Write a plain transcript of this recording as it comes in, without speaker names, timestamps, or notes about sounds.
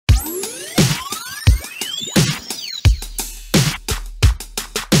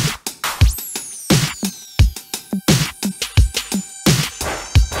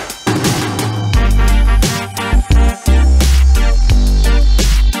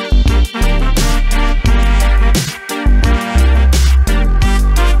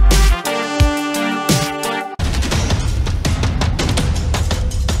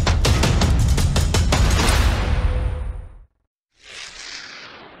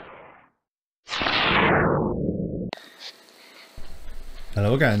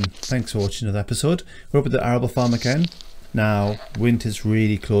Hello again, thanks for watching another episode. We're up at the arable farm again. Now, winter's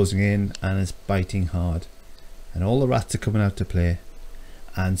really closing in and it's biting hard. And all the rats are coming out to play.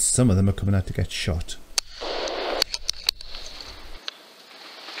 And some of them are coming out to get shot.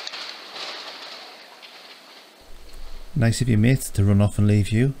 Nice of your mates to run off and leave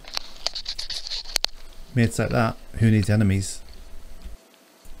you. Mates like that, who needs enemies?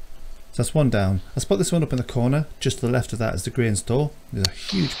 So that's one down. I spot this one up in the corner. Just to the left of that is the grain store. There's a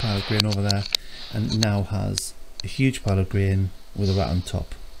huge pile of grain over there, and it now has a huge pile of grain with a rat on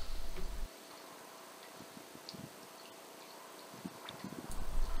top.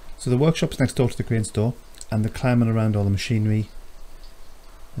 So the workshop's next door to the grain store, and they're climbing around all the machinery,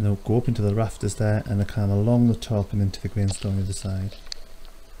 and they'll go up into the rafters there, and they climb along the top and into the grain store on the other side.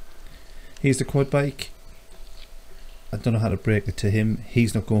 Here's the quad bike. I don't know how to break it to him.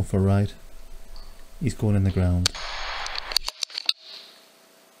 He's not going for a ride. He's going in the ground.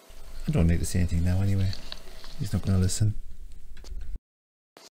 I don't need to say anything now anyway. He's not going to listen.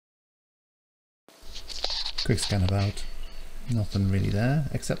 Quick scan about. Nothing really there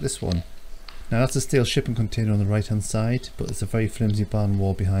except this one. Now that's a steel shipping container on the right hand side, but there's a very flimsy barn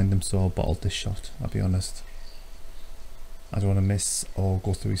wall behind him, so I'll bottle this shot, I'll be honest. I don't want to miss or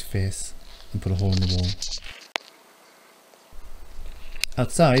go through his face and put a hole in the wall.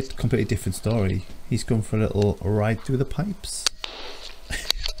 Outside, completely different story. He's gone for a little ride through the pipes.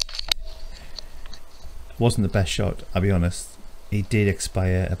 Wasn't the best shot, I'll be honest. He did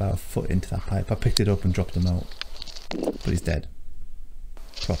expire about a foot into that pipe. I picked it up and dropped him out. But he's dead.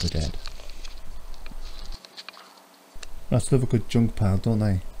 Proper dead. Rats love a good junk pile, don't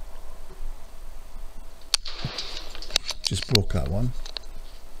they? Just broke that one.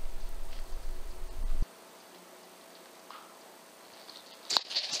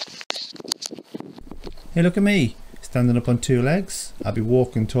 Hey, look at me, standing up on two legs. I'll be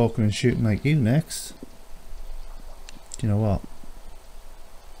walking, talking and shooting like you next. Do you know what?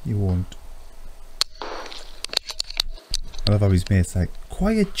 You won't. I love how his mate's like,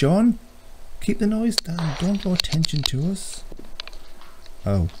 quiet John, keep the noise down, don't draw attention to us.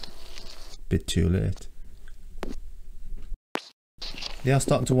 Oh, bit too late. They are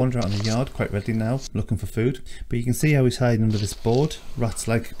starting to wander out in the yard quite readily now, looking for food, but you can see how he's hiding under this board. Rats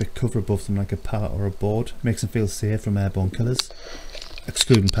like a bit cover above them like a pallet or a board, makes them feel safe from airborne killers,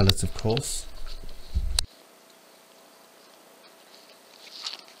 excluding pellets of course.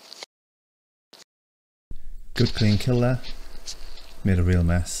 Good clean kill there, made a real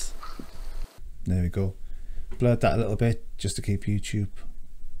mess. There we go, blurred that a little bit just to keep YouTube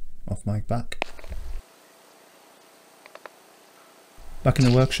off my back. Back in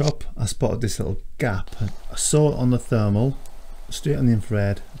the workshop, I spotted this little gap. I saw it on the thermal, straight on the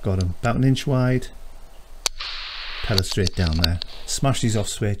infrared, got him. About an inch wide, pellet straight down there. Smashed these off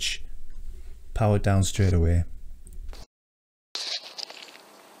switch, powered down straight away.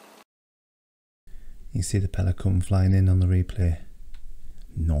 You see the pellet come flying in on the replay.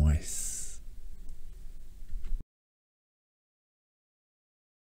 Nice.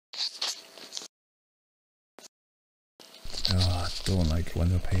 Oh, I don't like it when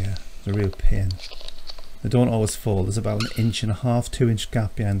they're up here. It's a real pain. They don't always fall. There's about 1.5 inch, 2 inch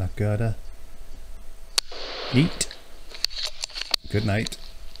gap behind that girder. Eat. Good night.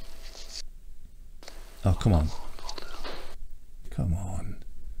 Oh, come on. Come on.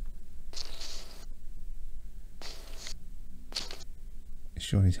 He's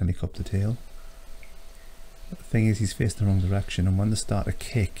showing his helicopter tail. But the thing is, he's facing the wrong direction, and when they start to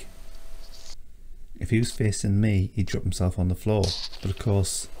kick, if he was facing me, he'd drop himself on the floor, but of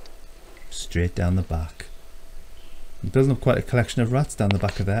course, straight down the back. I'm building up quite a collection of rats down the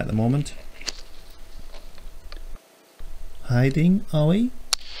back of there at the moment. Hiding, are we?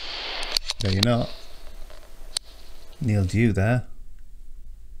 No, you're not. Nailed you there.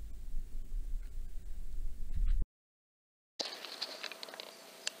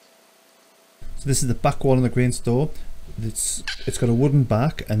 So this is the back wall in the grain store. It's got a wooden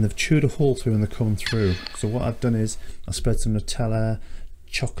back and they've chewed a hole through and they're coming through. So what I've done is I spread some Nutella,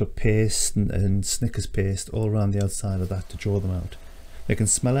 chocolate paste and Snickers paste all around the outside of that to draw them out. They can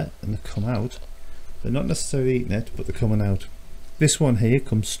smell it and they come out. They're not necessarily eating it, but they're coming out. This one here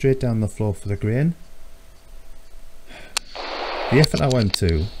comes straight down the floor for the grain. The effort I went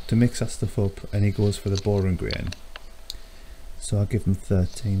to mix that stuff up, and he goes for the boring grain. So I'll give him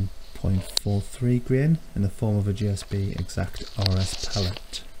 13.43 grain in the form of a GSB exact RS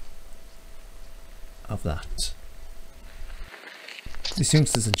pellet of that. This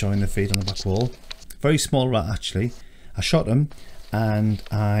youngster's enjoying the feed on the back wall. Very small rat actually. I shot him and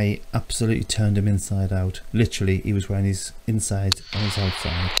I absolutely turned him inside out. Literally, he was wearing his inside and his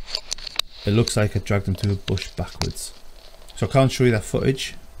outside. It looks like I dragged him through a bush backwards. So I can't show you that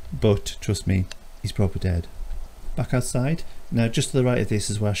footage, but trust me, he's probably dead. Back outside. Now just to the right of this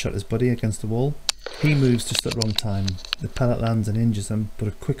is where I shot his buddy against the wall. He moves just at the wrong time. The pellet lands and injures him, but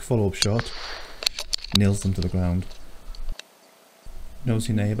a quick follow-up shot nails them to the ground.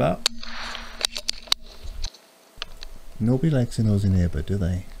 Nosy neighbour. Nobody likes a nosy neighbour, do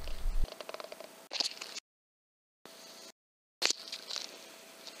they?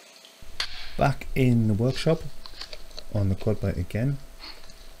 Back in the workshop on the quad bike again.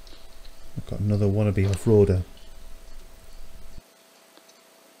 I've got another wannabe off-roader.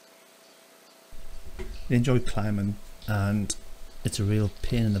 They enjoy climbing, and it's a real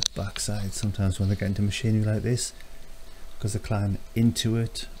pain in the backside sometimes when they get into machinery like this, because they climb into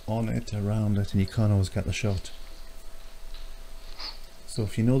it, on it, around it, and you can't always get the shot. So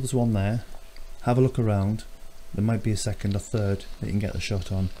if you know there's one there, have a look around. There might be a second or third that you can get the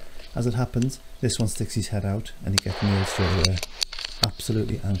shot on. As it happens, this one sticks his head out and he gets nailed straight away.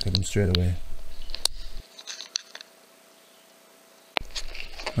 Absolutely anchored him straight away.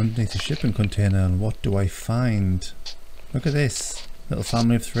 Underneath the shipping container, and what do I find? Look at this, little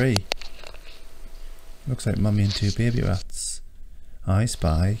family of 3. Looks like mummy and 2 baby rats. I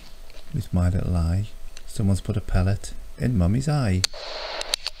spy, with my little eye, someone's put a pellet in mummy's eye.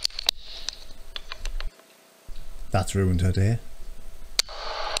 That's ruined her day.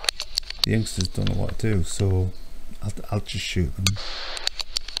 The youngsters don't know what to do, so I'll just shoot them.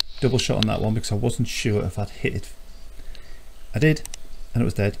 Double shot on that one because I wasn't sure if I'd hit it. I did, and it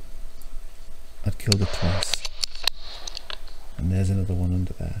was dead. I'd killed it twice. And there's another one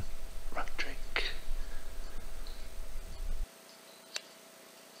under there. Rat drink.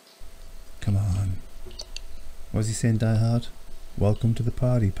 Come on. What was he saying, Die Hard? Welcome to the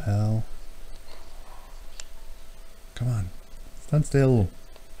party, pal. Come on. Stand still.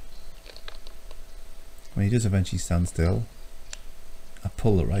 When he does eventually stand still, I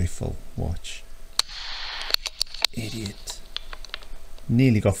pull the rifle. Watch. Idiot.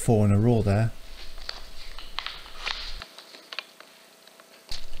 Nearly got 4 in a row there.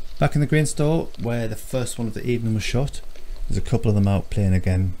 Back in the grain store where the first one of the evening was shot. There's a couple of them out playing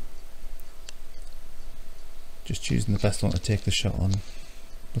again. Just choosing the best one to take the shot on.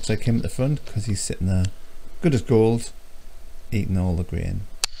 Looks like him at the front because he's sitting there, good as gold, eating all the grain.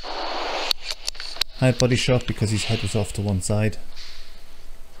 High body shot because his head was off to one side.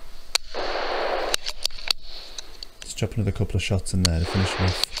 Just drop another couple of shots in there to finish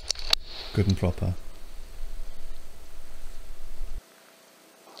with. Good and proper.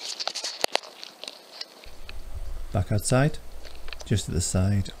 Back outside, just at the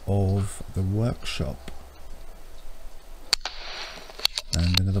side of the workshop.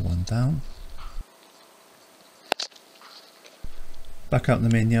 And another one down. Back out in the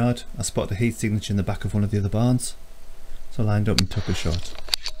main yard, I spotted a heat signature in the back of one of the other barns, so I lined up and took a shot.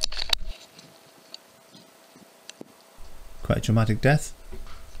 Quite a dramatic death.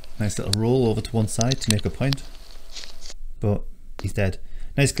 Nice little roll over to one side to make a point, but he's dead.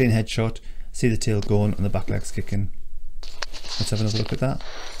 Nice clean headshot, see the tail going and the back legs kicking. Let's have another look at that.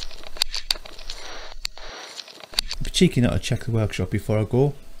 I'd be cheeky not to check the workshop before I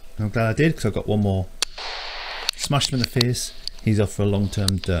go, and I'm glad I did because I've got one more. Smashed him in the face. He's off for a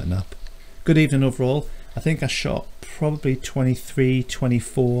long-term dirt nap. Good evening overall. I think I shot probably 23,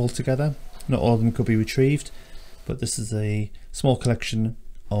 24 altogether. Not all of them could be retrieved, but this is a small collection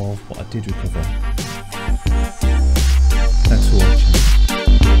of what I did recover. Thanks for watching.